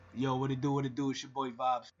Yo, what it do, what it do? It's your boy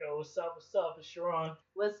Vibes. Yo, what's up? What's up? It's Sharon.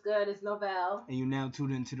 What's good? It's Novell. And you now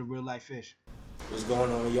tuned into the Real Life Fish. What's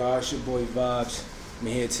going on, y'all? It's your boy Vibes. I'm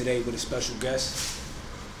here today with a special guest.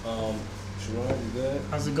 Sharon, you good?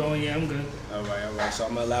 How's it going? Yeah, I'm good. All right. So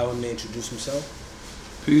I'm gonna allow him to introduce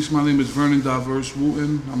himself. Peace, my name is Vernon, Dyverse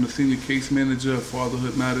Wooten. I'm the Senior Case Manager of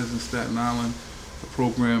Fatherhood Matters in Staten Island, a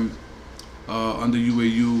program under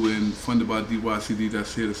UAU and funded by DYCD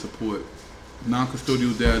that's here to support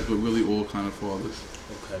non-custodial dads, but really all kind of fathers.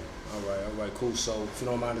 Okay. All right, cool. So if you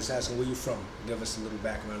don't mind us asking where you from, give us a little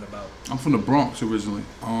background about. I'm from the Bronx originally.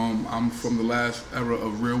 I'm from the last era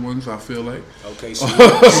of real ones, I feel like. Okay, salute.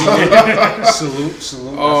 Salute. That's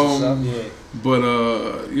what's up. Yeah. But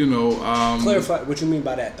Clarify what you mean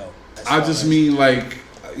by that though. I just mean like,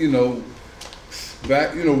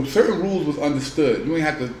 back, certain rules was understood. You ain't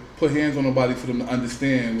have to put hands on nobody for them to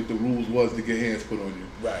understand what the rules was to get hands put on you.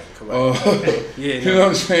 Right, correct. You know what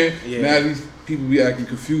I'm saying? Yeah. Now these people be acting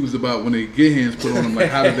confused about when they get hands put on them,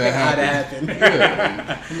 like how did that happen?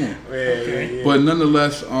 Come on. Yeah. But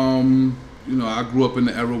nonetheless, I grew up in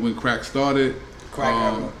the era when crack started. Crack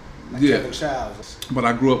era. Like yeah. Kevin Childs. But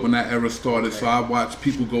I grew up when that era started, so I watched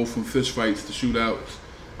people go from fist fights to shootouts.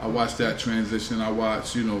 I watched that transition. I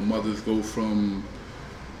watched, mothers go from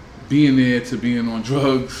being there to being on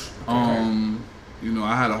drugs.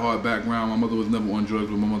 I had a hard background. My mother was never on drugs,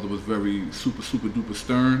 but my mother was very super duper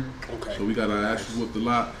stern. Okay. So we got our asses whooped a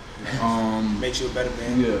lot. Makes you a better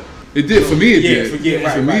man. Yeah. It did. For me, it did. For me,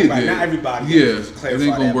 it did. Not everybody. Yeah. It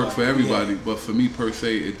ain't going to work for everybody. But for me, per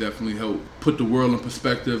se, it definitely helped put the world in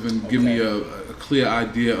perspective and give me a clear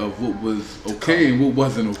idea of what was okay and what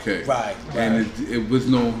wasn't okay. Right. And it was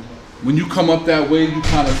no... When you come up that way, you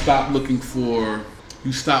kind of stop looking for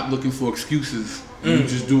excuses. You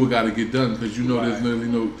just do what got to get done because there's really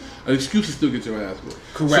no excuses. Still get your ass whooped.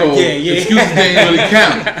 Correct. So Yeah. excuses didn't really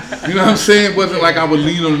count. You know what I'm saying? It wasn't like I would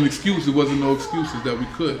lean on an excuse. It wasn't no excuses that we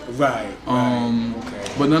could. Right.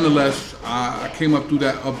 Okay. But nonetheless, I came up through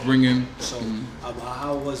that upbringing. So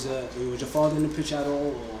how was was your father in the picture at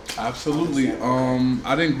all? Or absolutely.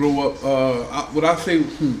 I didn't grow up.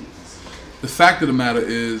 The fact of the matter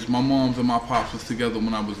is, my moms and my pops was together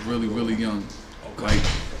when I was really, really young. Like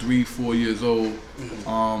 3-4 years old,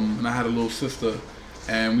 and I had a little sister,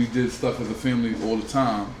 and we did stuff as a family all the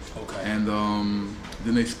time. Okay. And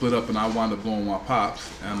then they split up, and I wound up going with my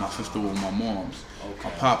pops, and my sister with my mom's. Okay.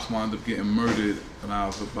 My pops wound up getting murdered when I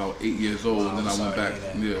was about 8 years old, and then I went back.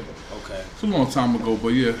 Yeah. Okay. It's a long time ago, but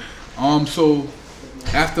yeah. So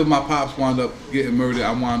after my pops wound up getting murdered,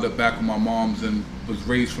 I wound up back with my mom's and was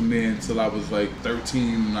raised from there until I was like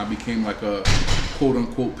 13, and I became like a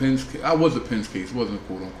quote-unquote Penn's case. I was a Penn's case, it wasn't a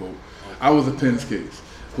quote-unquote. I was a Penn's case,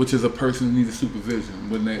 which is a person who needed supervision.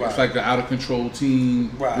 It's like an out-of-control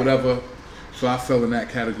teen, whatever. So I fell in that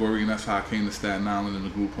category, and that's how I came to Staten Island in the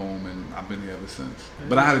group home, and I've been here ever since.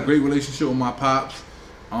 But I had a great relationship with my pops.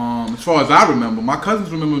 As far as I remember, my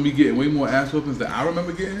cousins remember me getting way more ass whoopings than I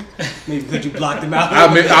remember getting. Maybe because you blocked them out.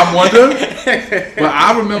 I wonder. But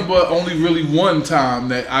I remember only really one time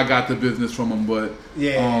that I got the business from him. But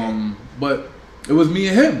but it was me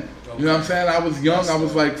and him. Okay. You know what I'm saying? I was young. I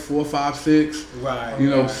was like 4, 5, 6. Right.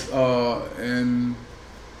 And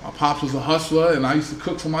my pops was a hustler, and I used to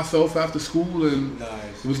cook for myself after school, and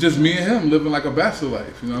it was just me and him living like a bachelor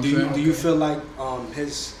life. You know what I'm saying? Do you feel like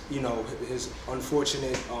his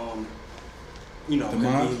unfortunate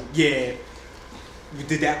demise? Did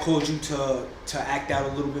that cause you to act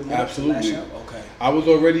out a little bit more? Absolutely. Okay. I was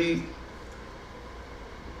already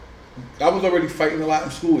fighting a lot in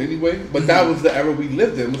school anyway, but that was the era we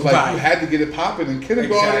lived in. It was like you had to get it popping in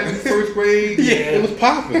kindergarten, first grade. It was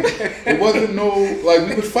popping. It wasn't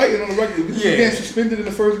we was fighting on the regular. We was getting suspended in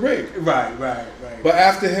the first grade. Right. But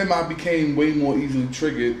after him, I became way more easily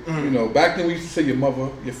triggered. Back then we used to say your mother,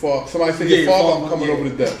 your father. Somebody say your father, I'm coming over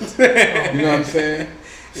to death. You know what I'm saying?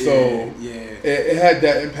 So it had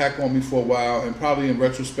that impact on me for a while, and probably in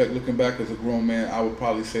retrospect, looking back as a grown man, I would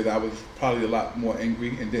probably say that I was probably a lot more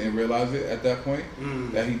angry and didn't realize it at that point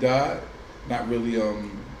that he died. Not really,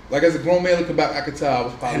 like as a grown man looking back, I could tell I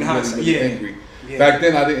was probably really angry. Yeah. Back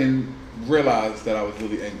then, I didn't realize that I was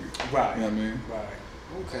really angry. Right. You know what I mean? Right.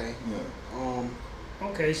 Okay. Yeah.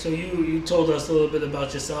 Okay, so you told us a little bit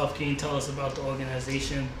about yourself. Can you tell us about the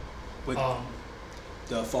organization?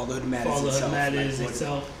 The Fatherhood Matters Fatherhood Matters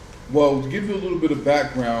itself. Well, to give you a little bit of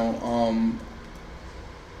background,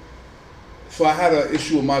 so I had an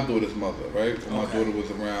issue with my daughter's mother, right? When my daughter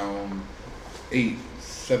was around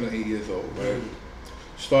 7, 8 years old, right?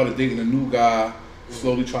 Started dating a new guy,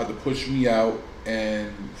 slowly tried to push me out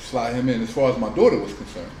and slide him in as far as my daughter was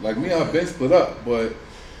concerned. Like me and her been split up, but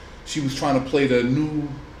she was trying to play the new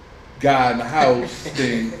guy in the house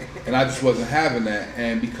thing, and I just wasn't having that.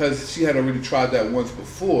 And because she had already tried that once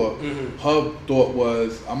before, her thought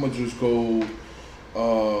was, I'm gonna just go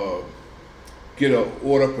get an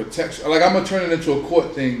order of protection. Like, I'm gonna turn it into a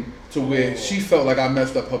court thing to where she felt like I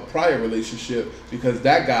messed up her prior relationship because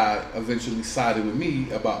that guy eventually sided with me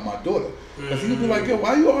about my daughter. Because he would be like, yo,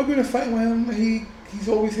 why are you arguing and fighting with him? He's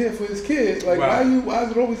always here for his kid. Like, why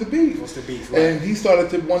is it always a beef? What's the beef? Right. And he started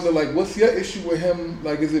to wonder, like, what's your issue with him?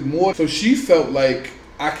 Like, is it more? So she felt like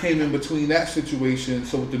I came in between that situation.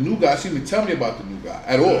 So with the new guy, she didn't tell me about the new guy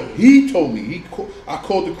at all. He told me. I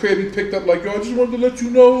called the crib. He picked up like, yo, I just wanted to let you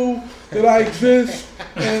know that I exist.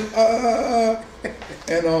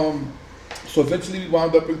 So eventually we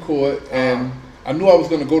wound up in court, and I knew I was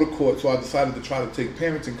going to go to court, so I decided to try to take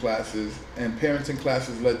parenting classes, and parenting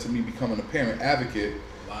classes led to me becoming a parent advocate.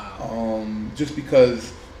 Wow. Just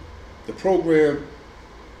because the program,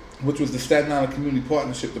 which was the Staten Island Community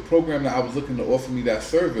Partnership, the program that I was looking to offer me that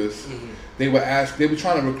service, they were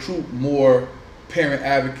trying to recruit more parent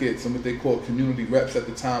advocates and what they call community reps at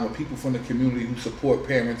the time, or people from the community who support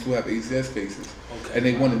parents who have ACS cases, and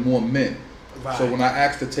they wanted more men. Right. So when I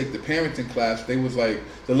asked to take the parenting class, they was like,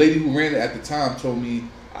 the lady who ran it at the time told me,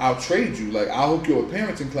 I'll trade you, like I'll hook you up with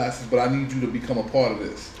parenting classes, but I need you to become a part of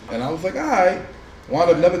this. And I was like, all right.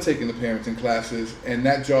 Wound up never taking the parenting classes, and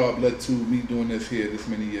that job led to me doing this here this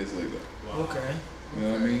many years later. Wow. Okay. You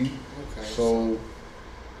know what I mean? Okay. So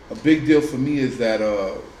a big deal for me is that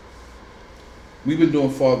we've been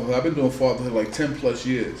doing fatherhood. I've been doing fatherhood like 10 plus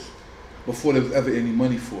years before there was ever any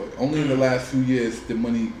money for it. Only in the last few years has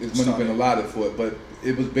money been allotted for it, but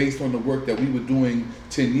it was based on the work that we were doing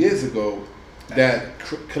 10 years ago that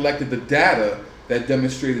collected the data that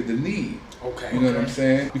demonstrated the need. Okay. You know what I'm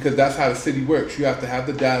saying? Because that's how the city works. You have to have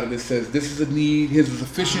the data that says this is a need, here's a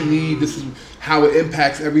sufficient need, this is how it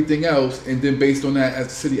impacts everything else, and then based on that, as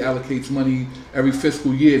the city allocates money every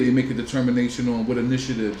fiscal year, they make a determination on what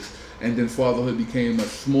initiatives. And then fatherhood became a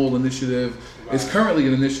small initiative. Right. It's currently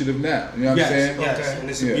an initiative now. You know what I'm saying? Yes, okay. And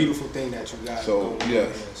it's a beautiful thing that you got. So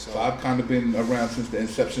so I've kind of been around since the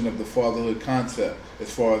inception of the fatherhood concept, as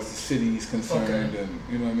far as the city is concerned, and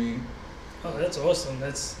you know what I mean. Oh, that's awesome.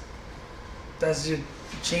 That's just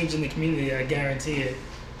changing the community. I guarantee it.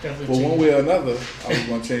 Definitely. Well, one way or another, I was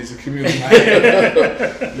going to change the community. Yeah.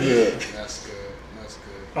 That's good. That's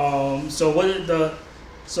good.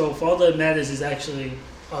 So Fatherhood Matters is actually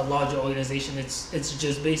a larger organization. It's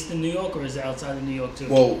just based in New York, or is it outside of New York too?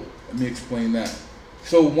 Well, let me explain that.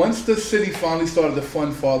 So once the city finally started to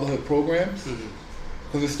fund fatherhood programs,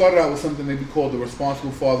 because it started out with something they called the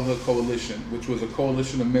Responsible Fatherhood Coalition, which was a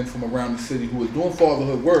coalition of men from around the city who were doing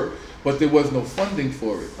fatherhood work, but there was no funding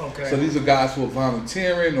for it. Okay. So these are guys who are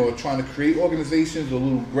volunteering or trying to create organizations or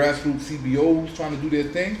little grassroots CBOs trying to do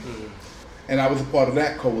their thing. And I was a part of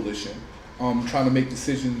that coalition. Trying to make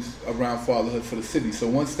decisions around fatherhood for the city. So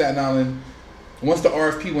once the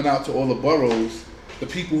RFP went out to all the boroughs, the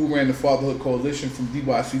people who ran the Fatherhood Coalition from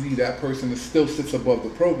DYCD, that person still sits above the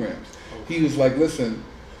programs. Okay. He was like, listen,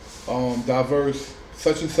 Dyverse,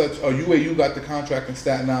 such and such, UAU got the contract in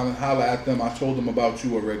Staten Island, holla at them, I told them about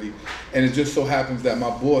you already. And it just so happens that my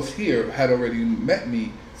boss here had already met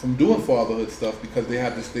me from doing fatherhood stuff because they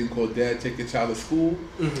have this thing called Dad Take Your Child to School,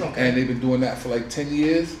 and they've been doing that for like 10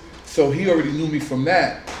 years. So he already knew me from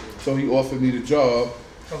that, so he offered me the job,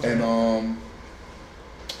 and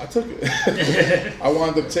I took it. I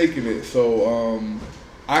wound up taking it. So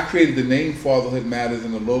I created the name Fatherhood Matters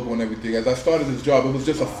and the logo and everything. As I started this job, it was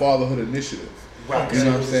just a fatherhood initiative. Right. You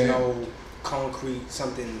know what I'm saying? No concrete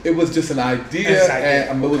something. It was just an idea,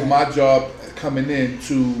 and it was my job coming in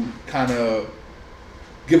to kind of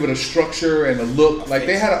give it a structure and a look. Like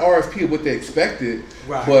they had an RFP of what they expected,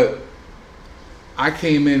 but I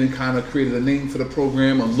came in and kind of created a name for the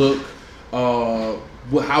program, a look, how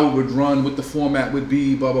it would run, what the format would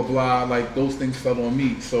be, blah, blah, blah. Like, those things fell on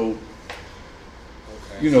me. So,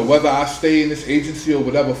 you know, whether I stay in this agency or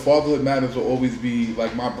whatever, Fatherhood Matters will always be,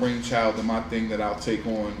 like, my brainchild and my thing that I'll take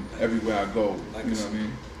on everywhere I go. You know what I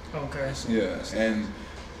mean? Okay. Yeah, and,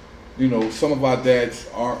 you know, some of our dads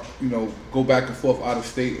are, you know, go back and forth out of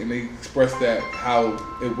state, and they express that how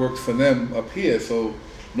it works for them up here. So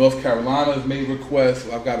North Carolina has made requests.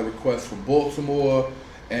 I've got a request from Baltimore,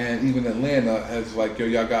 and even Atlanta has like, yo,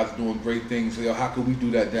 y'all guys are doing great things. So, yo, how could we do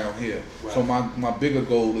that down here? Right. So my bigger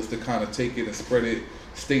goal is to kind of take it and spread it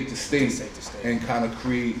state to state, and kind of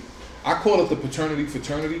create, I call it the paternity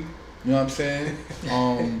fraternity. You know what I'm saying?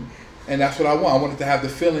 And that's what I want. I want it to have the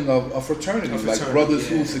feeling of a fraternity, like brothers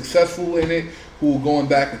who are successful in it, who are going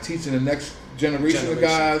back and teaching the next generation of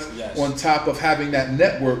guys, on top of having that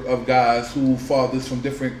network of guys who fathers from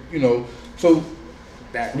different, you know. So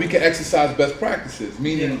we can exercise best practices.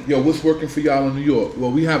 Meaning, yo, what's working for y'all in New York?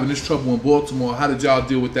 Well, we having this trouble in Baltimore. How did y'all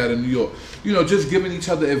deal with that in New York? You know, just giving each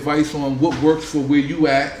other advice on what works for where you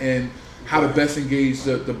at and how to best engage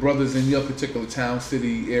the brothers in your particular town,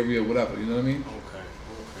 city, area, whatever. You know what I mean? Okay.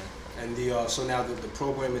 And so now the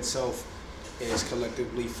program itself is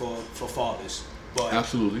collectively for fathers. But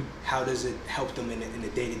absolutely. How does it help them in the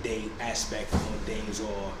day-to-day aspect on things,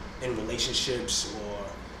 or in relationships, or?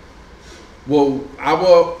 Well,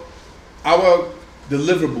 our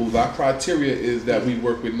deliverables, our criteria is that we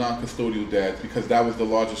work with non-custodial dads because that was the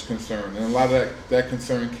largest concern, and a lot of that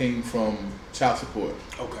concern came from child support.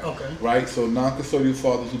 Okay. Right. So non-custodial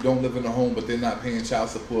fathers who don't live in a home but they're not paying child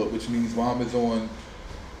support, which means mom is on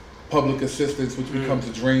public assistance, which becomes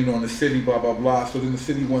a drain on the city, blah, blah, blah. So then the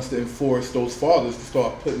city wants to enforce those fathers to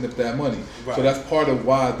start putting up that money. Right. So that's part of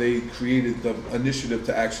why they created the initiative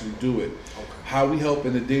to actually do it. Okay. How we help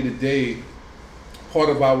in the day-to-day, part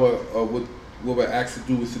of our, what we're asked to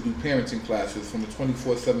do is to do parenting classes from the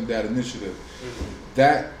 24/7 Dad Initiative.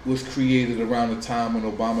 That was created around the time when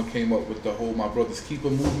Obama came up with the whole My Brother's Keeper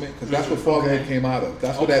movement, because that's what fatherhood came out of.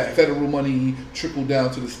 That's where that federal money trickled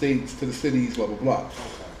down to the states, to the cities, blah, blah, blah.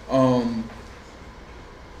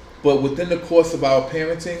 But within the course of our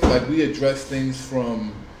parenting, like, we address things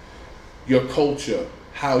from your culture,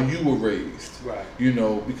 how you were raised, right? You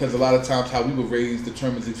know, because a lot of times how we were raised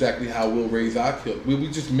determines exactly how we'll raise our kids. We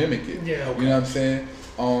just mimic it. Yeah. Okay. You know what I'm saying?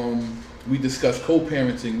 We discuss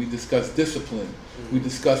co-parenting. We discuss discipline. We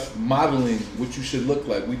discuss modeling what you should look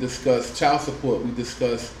like. We discuss child support. We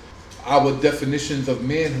discuss our definitions of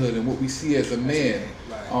manhood and what we see as a man.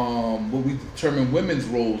 What we determine women's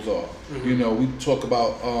roles are. You know, we talk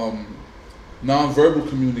about nonverbal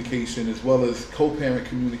communication as well as co-parent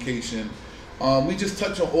communication. We just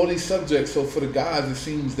touch on all these subjects. So for the guys, it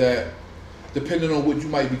seems that depending on what you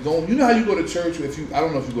might be going, you know how you go to church. I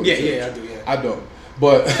don't know if you go to church. Yeah, I do. Yeah, I don't.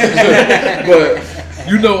 But but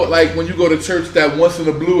you know, like when you go to church that once in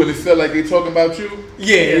a blue and it feel like they talking about you.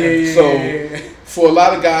 Yeah. So for a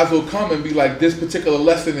lot of guys who'll come and be like, this particular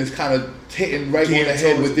lesson is kind of hitting right on the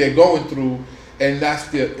head what they're going through, and that's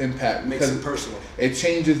the impact. Makes it personal. It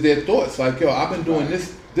changes their thoughts. Like, yo, I've been doing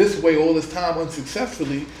this way all this time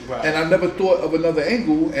unsuccessfully, and I never thought of another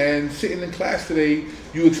angle. And sitting in class today,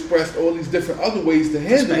 you expressed all these different other ways to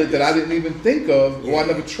handle it that I didn't even think of, or I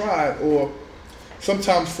never tried. Or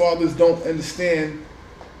sometimes fathers don't understand,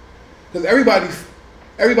 because everybody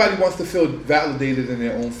wants to feel validated in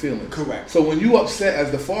their own feelings. Correct. So when you upset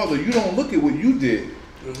as the father, you don't look at what you did.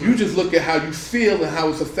 You just look at how you feel and how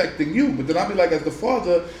it's affecting you. But then I'll be like, as the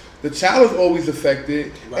father, the child is always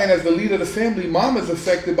affected. And as the leader of the family, mom is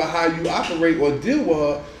affected by how you operate or deal with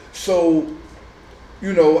her. So,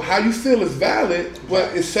 you know, how you feel is valid,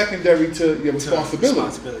 but it's secondary to your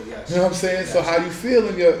responsibility. Yes. You know what I'm saying? Yes. So how you feel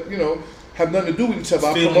and your, you know, have nothing to do with each other.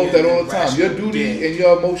 I Feeling promote that all the time. rational, Your duty and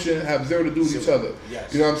your emotion have zero to do with each other.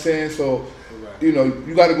 Yes. You know what I'm saying? So, you know,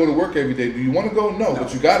 you got to go to work every day. Do you want to go? No,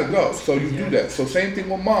 but you got to go. So you do that. So same thing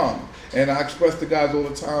with mom. And I express to guys all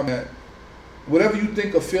the time that whatever you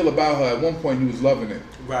think or feel about her, at one point you was loving it.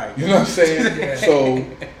 Right. You know what I'm saying? So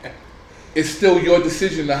it's still your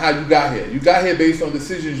decision to how you got here. You got here based on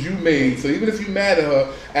decisions you made. So even if you mad at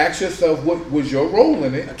her, ask yourself what was your role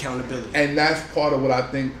in it. Accountability. And that's part of what I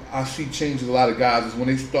think I see changes a lot of guys is when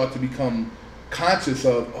they start to become conscious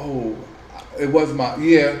of, oh, it was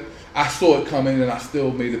I saw it coming and I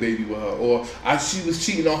still made a baby with her. Or she was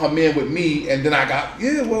cheating on her man with me and then I got,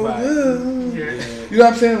 you know what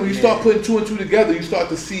I'm saying? When you start putting two and two together, you start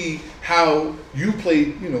to see how you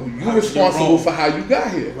played, you know, you're responsible for how you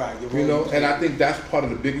got here. Right. You know, and I think that's part of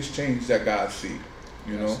the biggest change that guys see,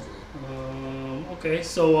 you know? Okay,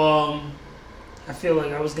 so I feel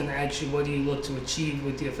like I was going to ask you, what do you look to achieve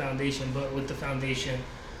with your foundation,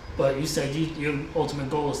 but you said your ultimate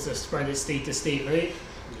goal is to spread it state to state, right?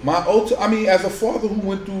 As a father who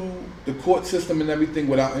went through the court system and everything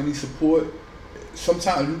without any support,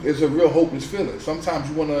 sometimes it's a real hopeless feeling. Sometimes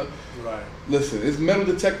you want to listen. There's metal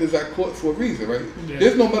detectors at court for a reason, right? Yeah.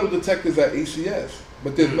 There's no metal detectors at ACS,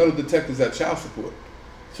 but there's metal detectors at child support.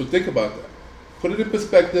 So think about that. Put it in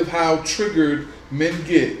perspective how triggered men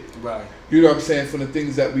get. Right. You know what I'm saying, from the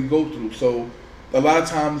things that we go through. So a lot of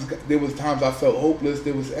times there was times I felt hopeless.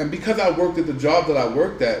 And because I worked at the job that I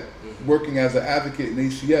worked at, working as an advocate in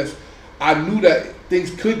ACS, I knew that things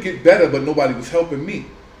could get better, but nobody was helping me.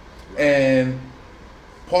 And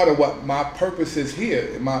part of what my purpose is here,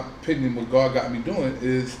 in my opinion, what God got me doing,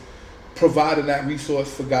 is providing that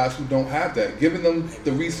resource for guys who don't have that, giving them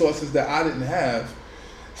the resources that I didn't have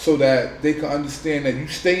so that they can understand that you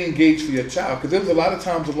stay engaged for your child. Because there was a lot of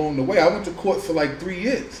times along the way, I went to court for like 3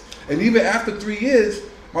 years. And even after 3 years,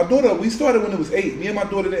 my daughter, we started when it was 8. Me and my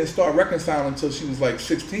daughter didn't start reconciling until she was like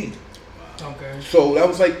 16. Okay. So that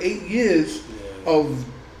was like 8 years of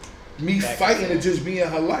me Back fighting and to just be in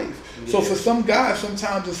her life. So for some guys,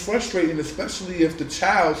 sometimes it's frustrating, especially if the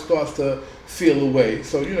child starts to feel away.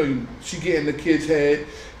 So, she get in the kid's head,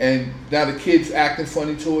 and now the kid's acting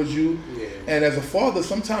funny towards you. Yeah. And as a father,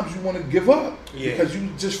 sometimes you want to give up because you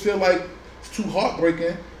just feel like it's too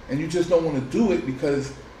heartbreaking, and you just don't want to do it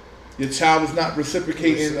because your child is not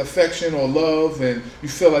reciprocating affection or love, and you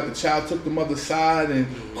feel like the child took the mother's side, and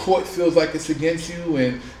court feels like it's against you,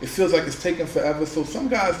 and it feels like it's taking forever. So some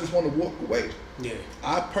guys just want to walk away. Yeah.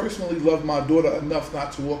 I personally love my daughter enough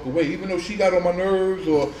not to walk away, even though she got on my nerves,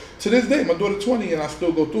 or to this day, my daughter's 20 and I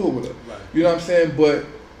still go through it with her. Right. You know what I'm saying? But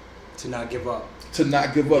to not give up. To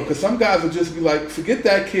not give up. Because some guys will just be like, forget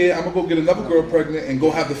that kid, I'm going to go get another girl pregnant and go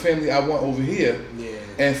have the family I want over here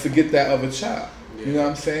and forget that other child. Yeah. You know what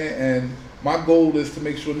I'm saying? And my goal is to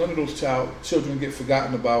make sure none of those children get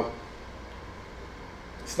forgotten about.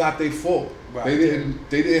 It's not their fault. Right. They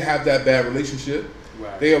didn't have that bad relationship.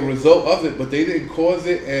 Right. They are a result of it, but they didn't cause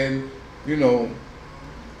it. And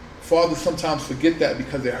fathers sometimes forget that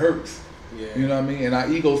because it hurts. Yeah. You know what I mean? And our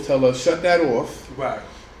egos tell us, shut that off. Right.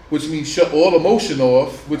 Which means shut all emotion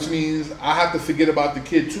off, which means I have to forget about the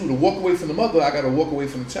kid too. To walk away from the mother, I got to walk away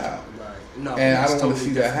from the child. Right. No, and I don't want to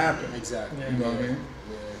see that happen. Exactly. You know what I mean?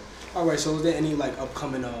 Yeah. All right. So, is there any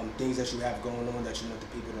upcoming things that you have going on that you want the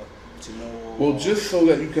people to know? Well, just so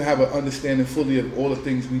that you can have an understanding fully of all the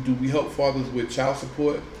things we do, we help fathers with child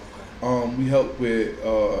support. Okay. We help with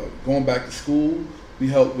going back to school. We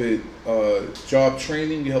help with job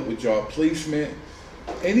training. We help with job placement.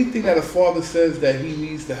 Anything that a father says that he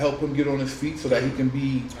needs to help him get on his feet so that he can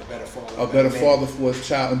be a better father for his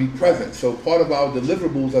child and be present. So part of our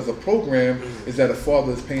deliverables as a program is that a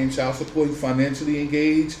father is paying child support, he's financially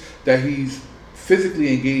engaged, that he's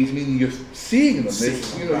physically engaged, meaning you're seeing them.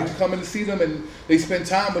 You come in to see them and they spend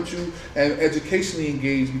time with you, and educationally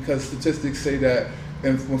engaged because statistics say that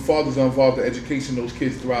when fathers are involved in education, those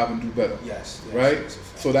kids thrive and do better. Yes. Right?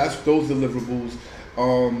 So that's those deliverables.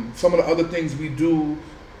 Some of the other things we do,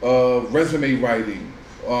 resume writing,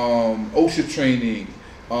 OSHA training,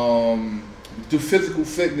 do physical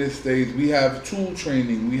fitness days. We have tool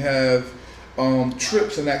training. We have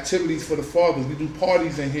trips and activities for the fathers. We do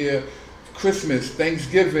parties in here, Christmas,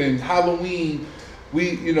 Thanksgiving, Halloween.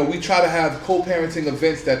 We try to have co-parenting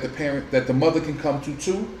events that the mother can come to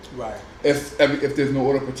too. Right. If there's no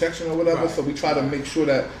order of protection or whatever, so we try to make sure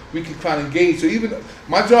that we can kind of engage. So even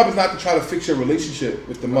my job is not to try to fix your relationship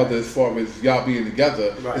with the mother as far as y'all being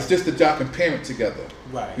together. Right. It's just that y'all can parent together.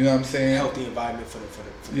 Right. You know what I'm saying? Healthy environment for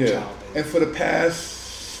the child. And for the past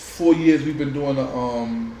 4 years, we've been doing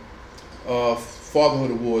the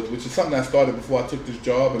Fatherhood Awards, which is something I started before I took this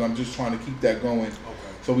job, and I'm just trying to keep that going. Okay.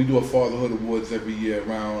 So we do a Fatherhood Awards every year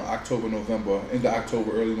around October, November, into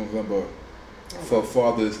October, early November. For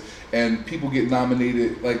fathers, and people get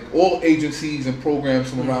nominated, like all agencies and programs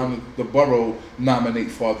from around the borough nominate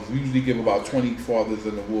fathers. We usually give about 20 fathers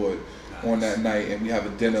an award on that night, and we have a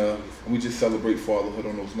dinner, and we just celebrate fatherhood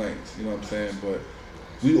on those nights, you know what I'm saying? But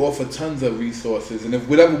we offer tons of resources, and if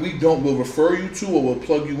whatever we don't, we'll refer you to or we'll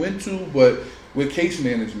plug you into, but we're case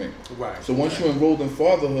management. Right. So once you're enrolled in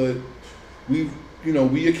fatherhood, we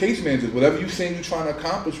your case managers. Whatever you're saying you're trying to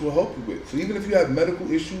accomplish, we'll help you with. So even if you have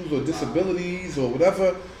medical issues or disabilities or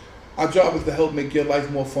whatever, our job is to help make your life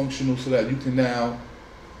more functional so that you can now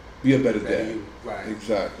be a better dad. Right.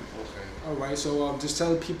 Exactly. Okay. All right. So just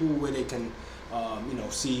tell people where they can,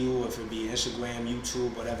 see you, if it be Instagram,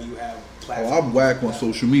 YouTube, whatever you have. Platform. I'm whack on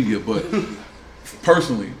social media, but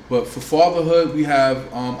personally. But for fatherhood, we have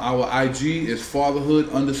our IG is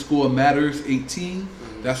fatherhood_matters18.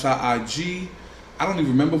 That's our IG. I don't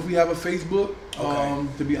even remember if we have a Facebook. Okay.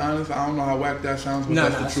 To be honest, I don't know how whack that sounds, but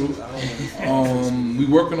that's the truth. We're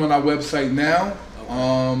working on our website now.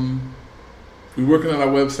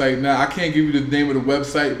 I can't give you the name of the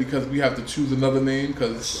website because we have to choose another name.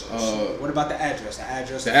 Because what about the address?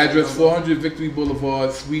 The address 400 Victory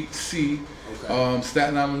Boulevard, Suite C,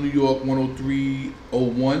 Staten Island, New York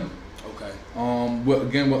 10301. Okay.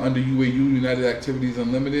 We're under UAU, United Activities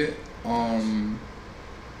Unlimited.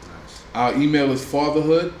 Our email is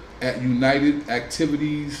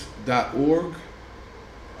fatherhood@unitedactivities.org.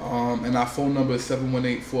 And our phone number is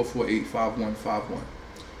 718-448-5151.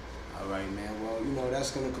 All right, man. Well,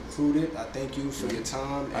 that's going to conclude it. I thank you for your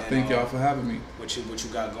time. I thank y'all for having me. What you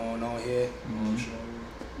got going on here.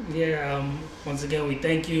 Yeah, once again, we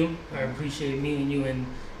thank you. I appreciate meeting you, and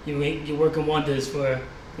you're working wonders for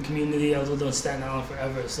the community. I was living in Staten Island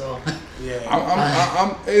forever, so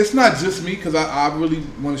Yeah. It's not just me because I really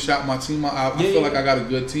want to shout my team out. I feel like I got a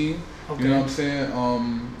good team. okay. You know what I'm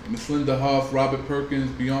saying? Miss Linda Huff, Robert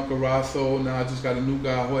Perkins, Bianca Rosso. Now I just got a new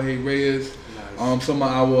guy, Jorge Reyes. Nice. Some of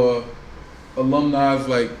our alumni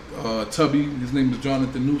like Tubby, his name is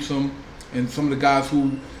Jonathan Newsom, and some of the guys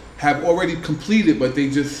who have already completed, but they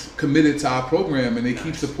just committed to our program and they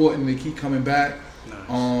keep supporting, they keep coming back.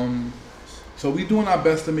 Nice. So we doing our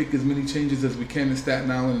best to make as many changes as we can in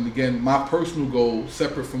Staten Island. And again, my personal goal,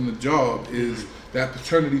 separate from the job, is that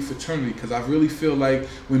paternity fraternity, because I really feel like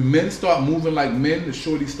when men start moving like men, the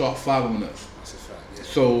shorties start following us. That's a fact. Yeah.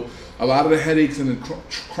 So a lot of the headaches and the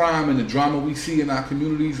crime and the drama we see in our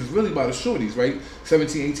communities is really by the shorties, right?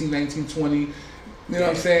 17, 18, 19, 20. You know what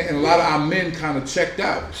I'm saying? And a lot of our men kind of checked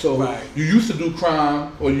out. So you used to do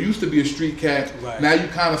crime or you used to be a street cat. Right. Now you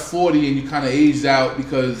kind of 40 and you kind of aged out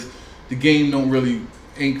because the game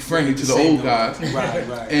ain't friendly to the old guys.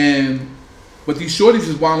 Right. But these shorties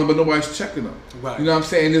is wilding, but nobody's checking them. Right. You know what I'm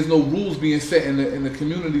saying? There's no rules being set in the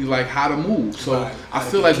community like how to move. So I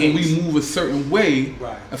feel like when we move a certain way,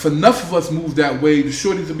 if enough of us move that way, the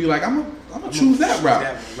shorties will be like, I'm gonna choose that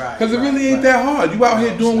route. Because it really ain't that hard. You out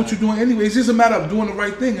here doing what you're doing anyway. It's just a matter of doing the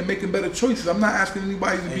right thing and making better choices. I'm not asking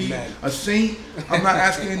anybody to be a saint. I'm not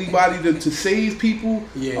asking anybody to save people.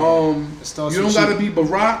 You don't gotta be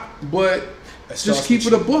Barack, but just keep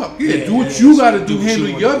it a buck. Do what you got to do. Handle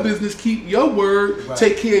your business. Keep your word.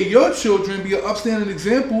 Take care of your children. Be an upstanding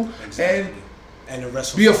example. And the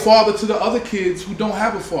rest be a father to the other kids who don't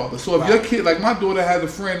have a father. So if your kid, like my daughter has a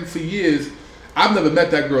friend for years, I've never met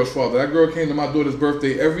that girl's father. That girl came to my daughter's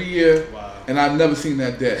birthday every year, and I've never seen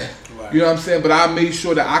that dad. You know what I'm saying? But I made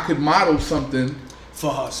sure that I could model something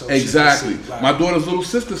for her. So exactly. My daughter's little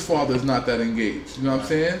sister's father is not that engaged. You know what I'm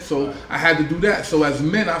saying? So I had to do that. So as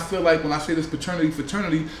men, I feel like when I say this paternity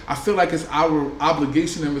fraternity, I feel like it's our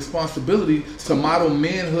obligation and responsibility to model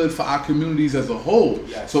manhood for our communities as a whole.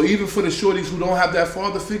 So even for the shorties who don't have that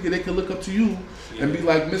father figure, they can look up to you and be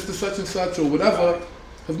like Mr. Such and Such or whatever.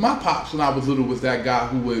 Because my pops, when I was little, was that guy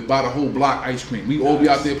who would buy the whole block ice cream. We all be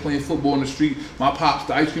out there playing football in the street. My pops,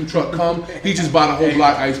 the ice cream truck come, he just buy the whole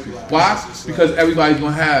block ice cream. Why? Because everybody's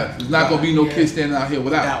going to have. There's not going to be no kid standing out here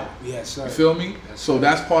without. Yes, sir. You feel me? So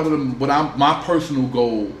that's part of my personal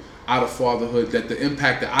goal out of fatherhood, that the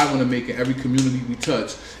impact that I want to make in every community we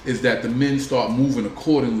touch is that the men start moving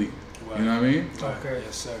accordingly. You know what I mean? Okay.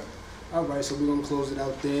 Yes, sir. All right, so we're going to close it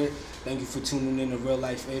out there. Thank you for tuning in to Real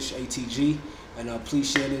Life Ish, ATG. And please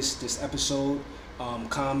share this episode,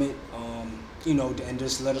 comment, and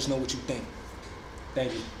just let us know what you think.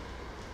 Thank you.